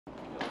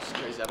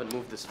I haven't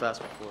moved this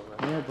fast before,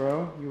 man. Yeah,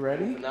 bro. You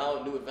ready?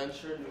 Now, new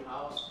adventure, new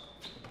house.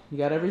 You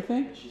got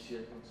everything? Yeah, she's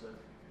here.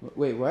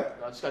 Wait, what?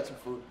 No, I just got some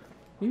food.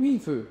 What do you mean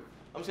food?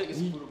 I'm just gonna get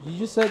some food. You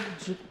just said...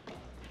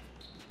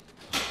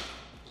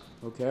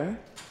 Okay.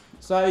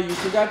 Sorry, you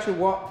forgot your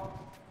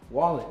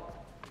wallet.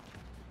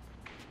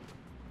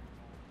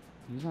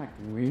 He's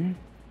acting weird.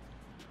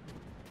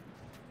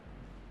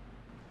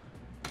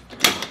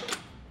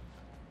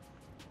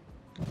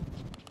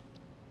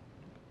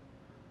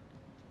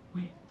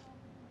 Wait.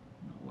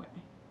 No way.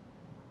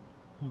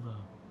 Hold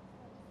on.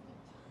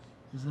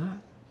 Is that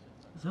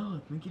what I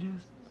think it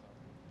is?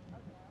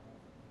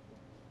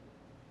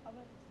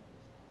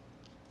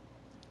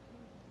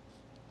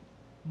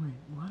 Wait,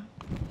 what?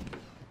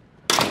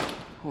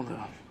 Hold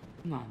on.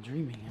 I'm not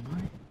dreaming, am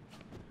I?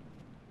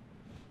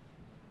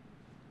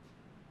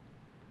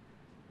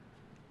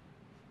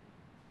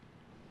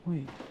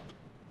 Wait.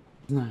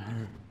 It's not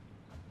her.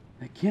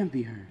 That can't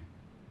be her.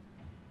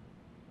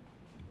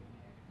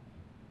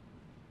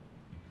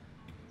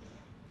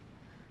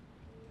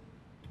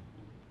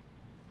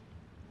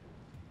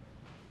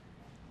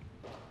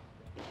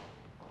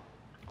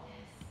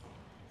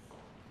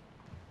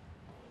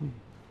 Wait,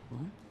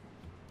 what?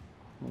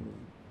 Hold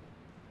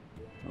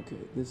on.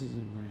 Okay, this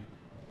isn't right.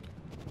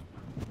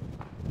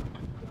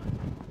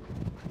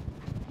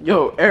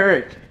 Yo,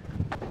 Eric!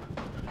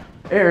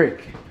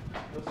 Eric!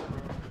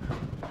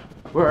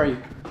 Where are you?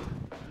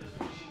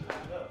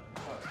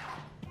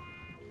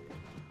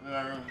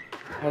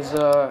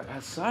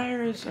 Has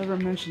Cyrus ever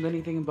mentioned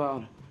anything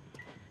about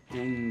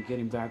him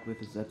getting back with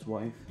his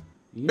ex-wife?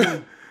 You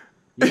know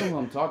who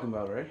I'm talking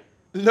about, right?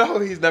 No,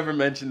 he's never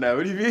mentioned that.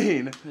 What do you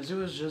mean? Because he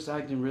was just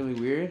acting really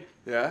weird.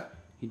 Yeah?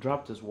 He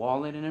dropped his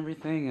wallet and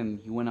everything,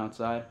 and he went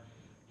outside.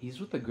 He's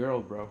with a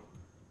girl, bro.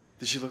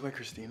 Does she look like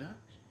Christina?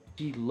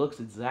 She looks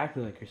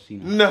exactly like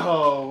Christina.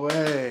 No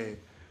way.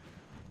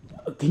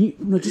 Can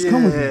you just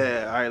come with me?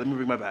 Yeah. All right, let me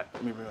bring my bag.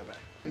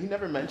 He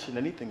never mentioned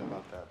anything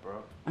about that,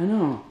 bro. I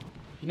know.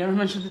 He never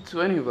mentioned it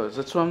to any of us.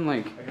 That's why I'm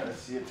like... I gotta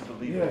see it to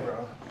believe it,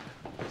 bro.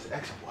 His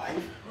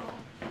ex-wife, bro.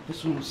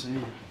 That's what I'm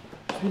saying.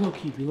 Just be low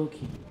key, be low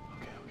key.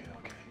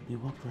 Okay. You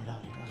walk right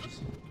out here. I'll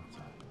just...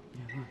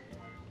 Yeah, look.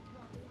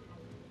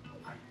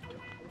 I don't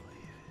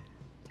believe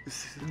it.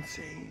 This is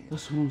insane.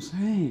 That's what I'm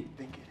saying.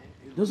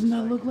 Doesn't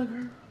that look like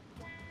her?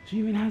 She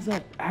even has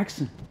that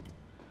accent.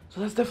 So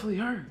that's definitely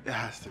her. It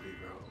has to be,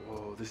 bro.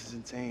 Whoa, this is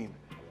insane.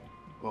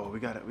 Whoa, we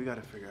gotta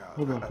figure out.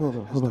 Hold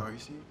on. Has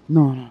Darius seen?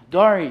 No.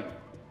 Dari!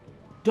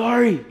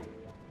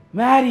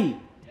 Maddie!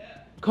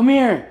 Yeah. Come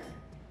here!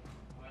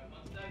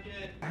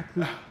 I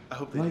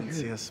hope they didn't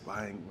see us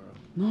spying, bro.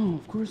 No,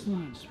 of course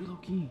not. Just be low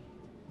key.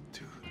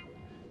 Dude,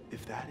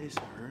 if that is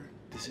her,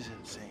 this is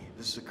insane.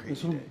 This is a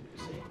crazy day.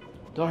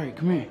 Dari,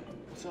 come here.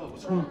 What's up?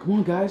 What's wrong? Come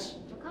on, guys.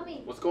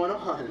 What's going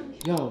on?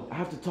 Yo, I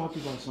have to talk to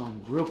you about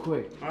something real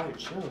quick. Alright,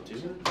 chill, dude.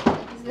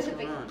 Is this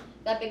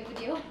that big of a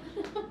deal?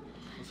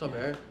 What's up,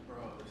 Eric? Bro,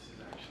 this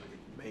is actually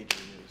major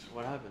news.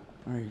 What happened?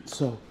 Alright,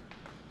 so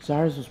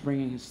Cyrus was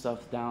bringing his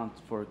stuff down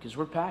because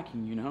we're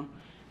packing, you know?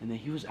 And then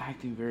he was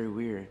acting very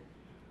weird.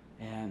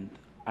 And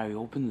I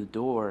opened the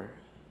door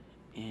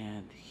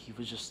and he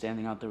was just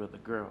standing out there with a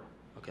girl.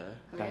 Okay.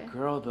 That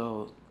girl,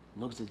 though,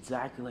 looks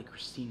exactly like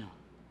Christina.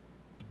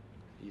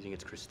 You think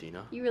it's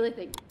Christina? You really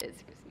think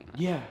it's Christina?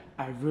 Yeah,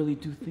 I really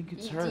do think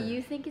it's her. Do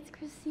you think it's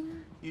Christina?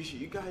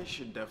 You guys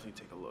should definitely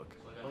take a look.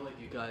 Like, I don't like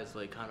you guys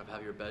like kind of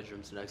have your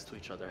bedrooms next to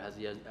each other. Has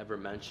he ever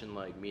mentioned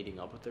like meeting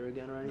up with her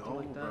again or anything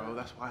like that? No, bro.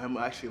 That's why I'm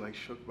actually like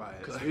shook by it.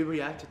 Because we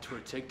reacted to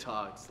her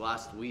TikToks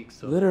last week,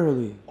 so.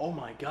 Literally. Oh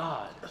my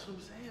God. That's what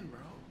I'm saying, bro.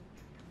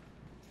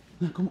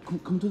 Yeah,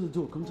 come to the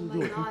door. Come to the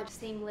door. Oh my God,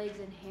 same legs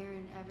and hair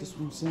and everything. That's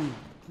what I'm saying.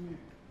 Come here.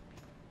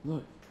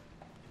 Look.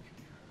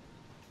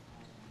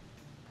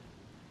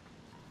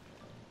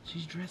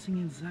 She's dressing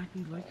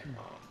exactly like her.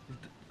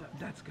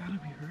 That's gotta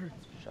be her.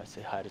 Should I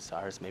say hi to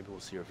Cyrus? Maybe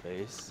we'll see her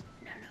face.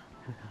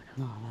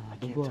 No.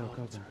 Don't go out, Nah,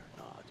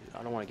 dude.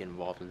 I don't want to get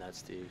involved in that,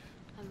 Steve.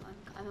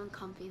 I'm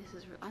uncomfy.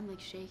 I'm like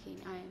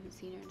shaking. I haven't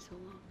seen her in so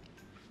long.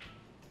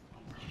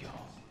 Yo,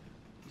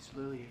 he's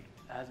literally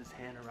has his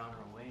hand around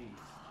her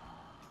waist.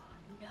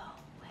 No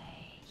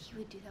way. He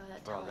would do that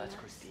without Bro, telling that's us.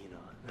 Christina.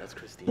 That's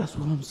Christina. That's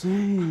what I'm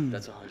saying.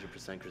 That's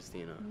 100%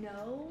 Christina.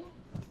 No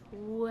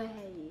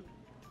way.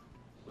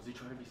 Was he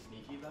trying to be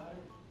sneaky about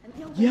it?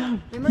 Yeah,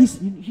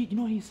 you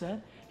know what he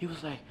said? He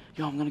was like,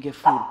 yo, I'm gonna get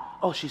food.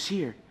 Oh, she's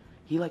here.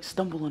 He like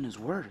stumbled on his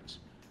words.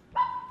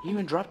 He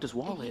even dropped his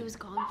wallet. And he was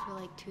gone for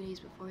like 2 days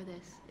before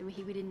this. And we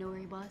didn't know where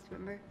he was,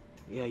 remember?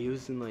 Yeah, he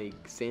was in like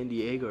San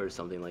Diego or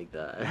something like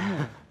that.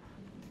 Yeah.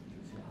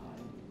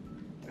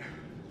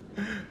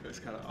 That's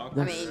kind of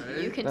awkward. I mean,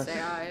 right? you can say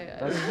hi.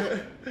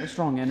 That's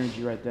strong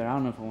energy right there. I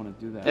don't know if I want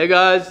to do that. Hey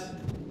guys.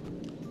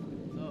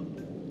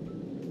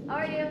 How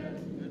are you?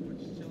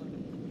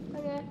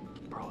 Okay.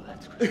 Bro,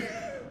 that's Christina.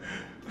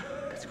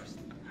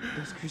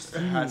 That's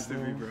Christina. It has to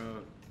be,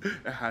 bro.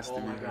 It has to Oh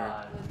be my her.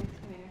 God. Come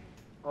here.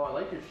 Oh, I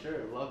like your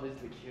shirt. Love is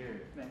the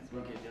cure. Thanks,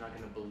 Lucas, you're not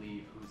gonna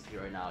believe who's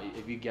here right now.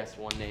 If you guess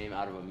one name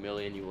out of a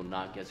million, you will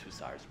not guess who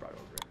Cyrus brought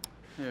over.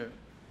 Here.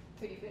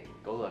 Who do you think?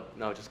 Go look.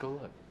 No, just go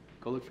look.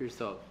 Go look for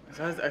yourself. Is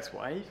that his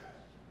ex-wife?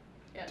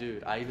 Yeah.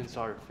 Dude, I even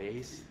saw her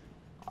face.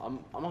 I'm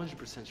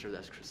 100% sure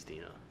that's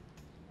Christina.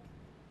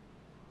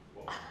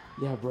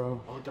 Yeah,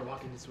 bro. Oh, they're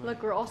walking this way.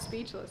 Look, we're all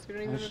speechless. We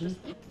don't even know Actually?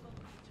 what to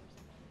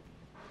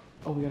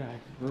Oh, we gotta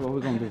act. What we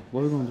gonna do?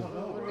 What we gonna do?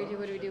 What do we do?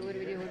 What do we do? What do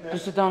we do? What do we do?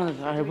 Just sit down on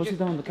the. Alright, we'll sit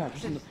down on the couch.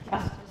 Sit down,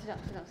 sit down,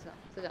 sit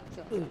down,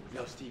 sit down.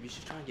 Yo, Steve, you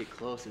should try and get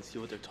close and see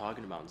what they're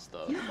talking about and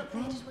stuff. Yeah,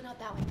 they just went out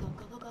that way.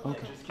 Go.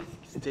 Okay.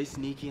 Stay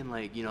sneaky and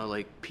like, you know,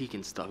 like peek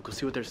and stuff. Go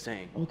see what they're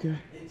saying. Okay.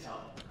 Intel.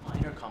 Come on,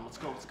 intercom.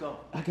 Let's go.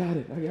 I got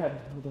it.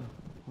 Hold on.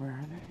 Where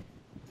are they?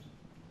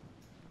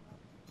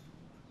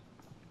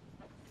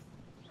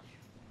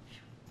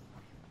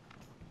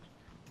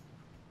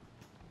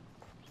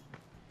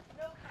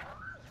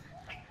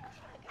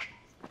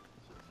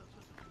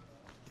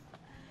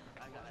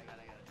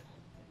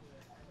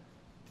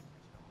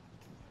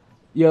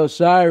 Yo,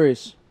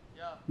 Cyrus.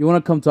 Yeah. You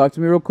wanna come talk to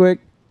me real quick?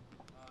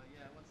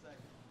 Yeah, 1 sec.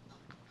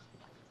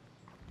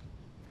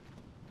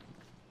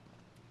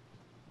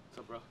 What's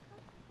up, bro?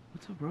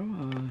 What's up,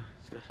 bro?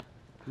 It's good.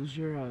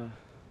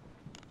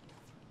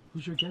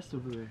 Who's your guest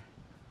over there?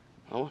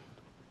 No one.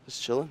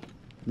 Just chilling.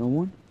 No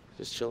one?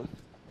 Just chilling.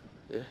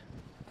 Yeah.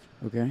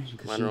 Okay.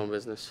 Mind our own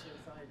business.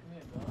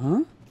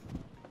 Huh?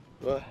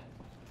 What?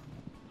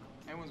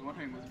 Everyone's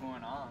wondering what's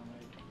going on.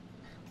 Like,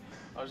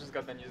 I was just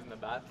got done using the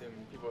bathroom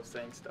and people were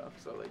saying stuff.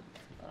 So like,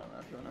 I don't know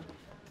if you wanna.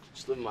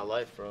 Just living my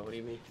life, bro. What do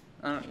you mean?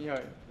 Yeah.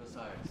 No,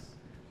 Cyrus.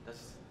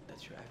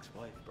 That's your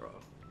ex-wife, bro.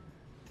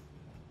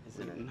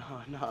 Isn't it? No,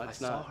 it's not. I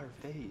saw her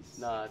face.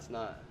 Nah, it's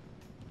not.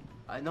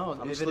 I know.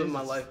 I'm if just it living is,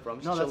 my it's- life, bro. I'm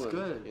just no, that's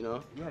chilling, good. you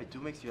know? Yeah, it do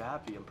makes you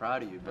happy. I'm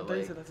proud of you, I but thought you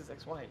like, said that's his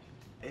ex-wife.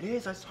 It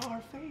is. I saw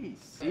her face.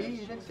 see,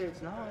 you didn't say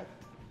it's not.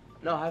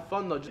 No, have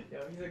fun though. Yo,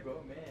 he's a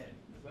grown man.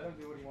 Just let him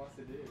do what he wants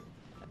to do.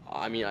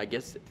 I mean, I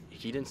guess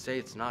he didn't say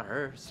it's not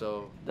her,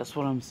 so. That's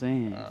what I'm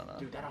saying. I don't know.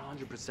 Dude, that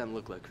 100%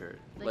 looked like her.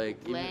 Like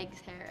even, legs,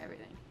 hair,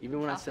 everything.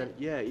 even when I said,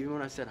 Outfit. even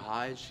when I said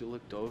hi, she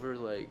looked over,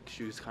 like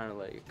she was kind of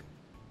like.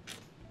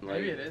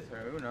 Maybe it is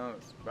her. Who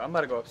knows? But I'm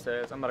about to go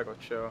upstairs. I'm about to go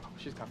chill.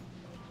 She's coming.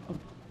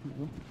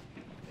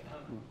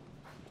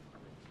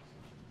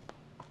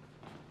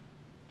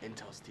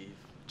 Intel, Steve.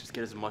 Just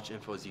get as much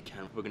info as you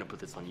can. We're gonna put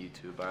this on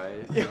YouTube,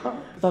 alright?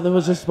 I thought there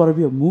was just about to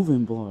be a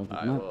moving blog, but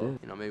Alright, not well, this.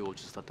 you know, maybe we'll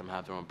just let them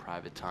have their own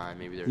private time.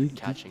 Maybe they're Do you-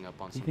 catching up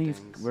on Do you some think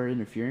things. we're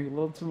interfering a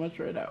little too much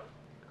right now?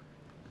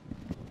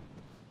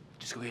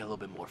 Just go get a little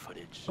bit more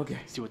footage. Okay.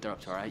 See what they're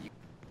up to, alright?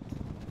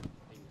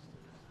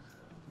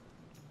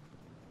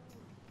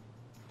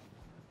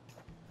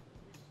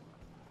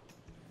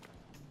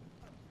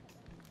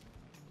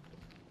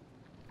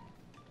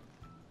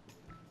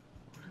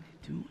 What are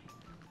they doing?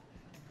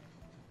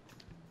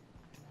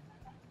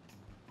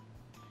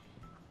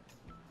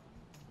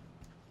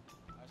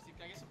 Steve,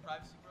 can I get some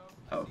privacy,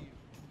 bro? Oh.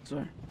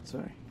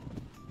 Sorry.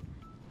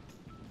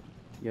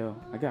 Yo,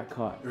 I got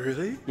caught.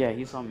 Really? Yeah,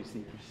 he saw me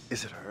sneakers.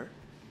 Is it her?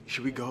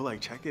 Should we go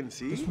like check and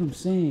see? That's what I'm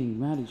saying,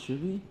 Maddie.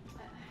 Should we? I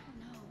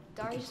don't know.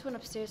 Darius just went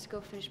upstairs to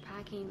go finish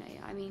packing.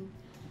 I mean,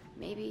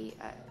 maybe.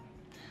 I'm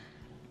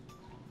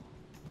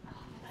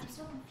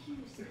so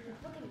confused. Look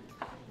at me.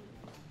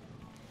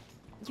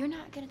 You're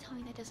not gonna tell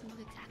me that doesn't look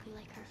exactly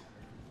like her.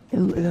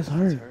 That's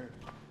her. It's her.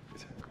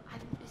 It's her.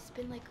 It's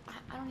been like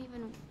I don't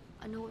even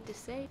know what to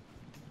say.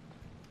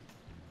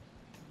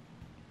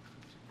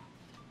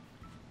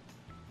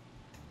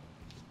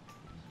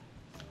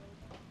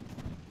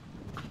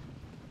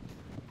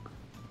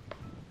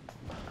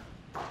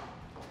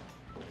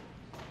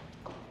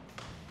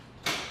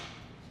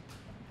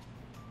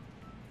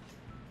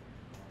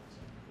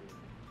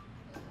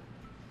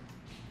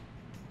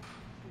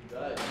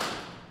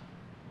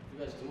 You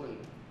guys doing?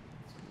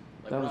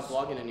 Like, That we're was-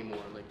 not vlogging anymore.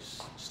 Like,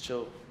 just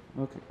chill.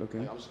 Okay.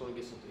 Like, I'm just going to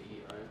get something to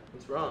eat, alright?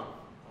 What's wrong?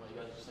 Oh,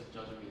 you guys are just like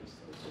judging me and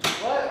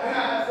stuff. What?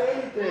 I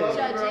didn't say anything.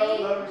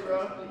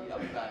 Judging? I'll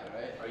be back,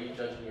 alright? Are you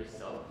judging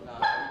yourself? Nah,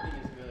 everything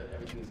is good.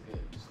 Everything is good.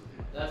 Just leave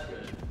it. That's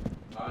good.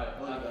 Alright, have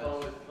fun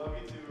with. Love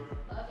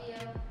you.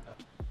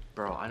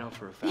 Bro, I know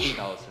for a fact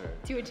that was her.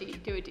 Do a G.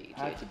 Do a G.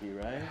 Had to be,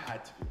 right?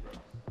 Had to be, bro.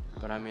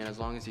 But I mean, as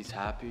long as he's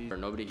happy, or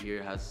nobody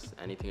here has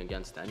anything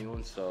against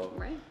anyone, so.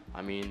 Right.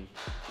 I mean,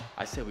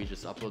 I say we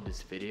just upload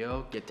this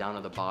video, get down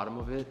to the bottom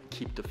of it,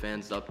 keep the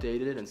fans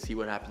updated, and see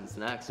what happens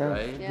next,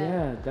 right?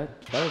 Yeah, that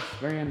was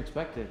very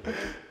unexpected.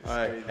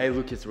 Alright, hey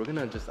Lucas, we're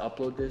gonna just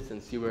upload this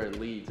and see where it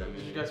leads. I Did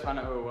you mean, guys find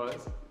out who it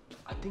was?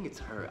 I think it's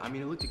her. I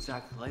mean, it looked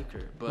exactly like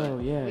her, but. Oh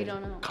yeah. We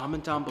don't know.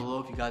 Comment down below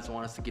if you guys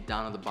want us to get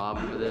down to the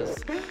bottom of this.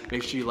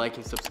 Make sure you like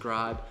and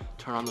subscribe.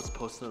 Turn on those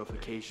post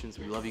notifications.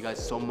 We love you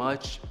guys so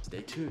much.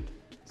 Stay tuned.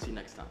 See you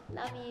next time.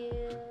 Love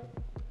you.